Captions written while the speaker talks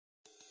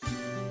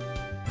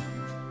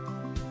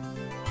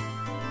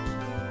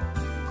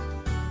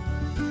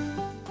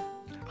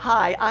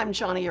Hi, I'm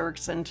Johnny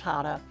Erickson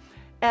Tata,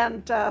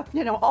 and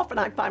often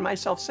I find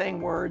myself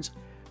saying words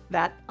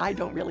that I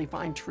don't really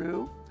find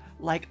true.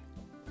 Like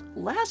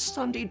last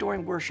Sunday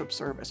during worship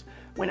service,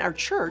 when our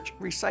church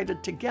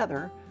recited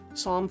together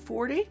Psalm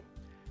 40,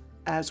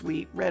 as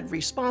we read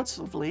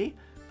responsively,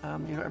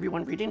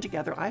 everyone reading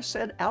together, I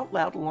said out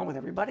loud along with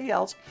everybody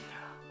else,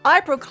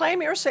 "I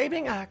proclaim your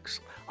saving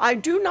acts. I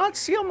do not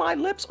seal my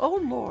lips, O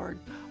Lord.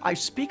 I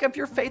speak of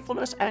your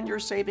faithfulness and your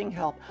saving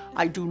help.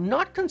 I do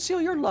not conceal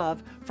your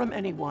love from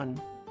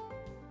anyone."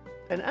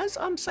 And as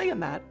I'm saying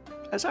that,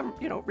 as I'm,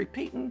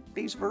 repeating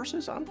these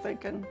verses, I'm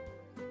thinking,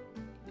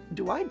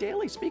 do I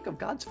daily speak of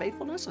God's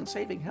faithfulness and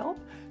saving help?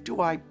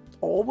 Do I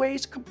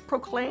always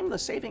proclaim the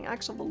saving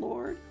acts of the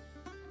Lord?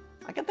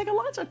 I can think of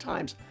lots of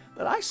times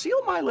that I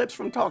seal my lips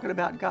from talking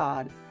about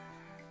God.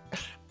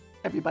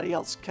 Everybody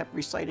else kept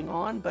reciting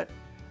on, but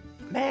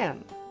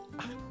man,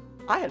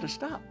 I had to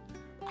stop.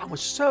 I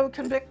was so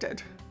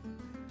convicted.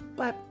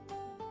 But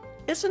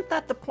isn't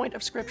that the point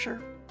of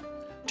Scripture?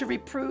 To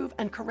reprove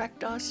and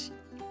correct us?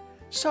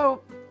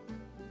 So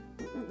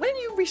when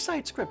you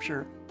recite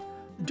Scripture,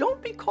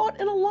 don't be caught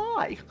in a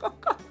lie.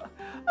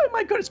 Oh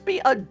my goodness,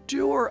 be a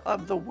doer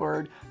of the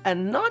word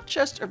and not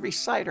just a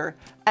reciter,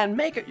 and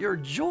make it your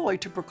joy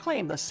to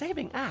proclaim the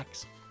saving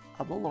acts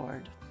of the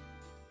Lord.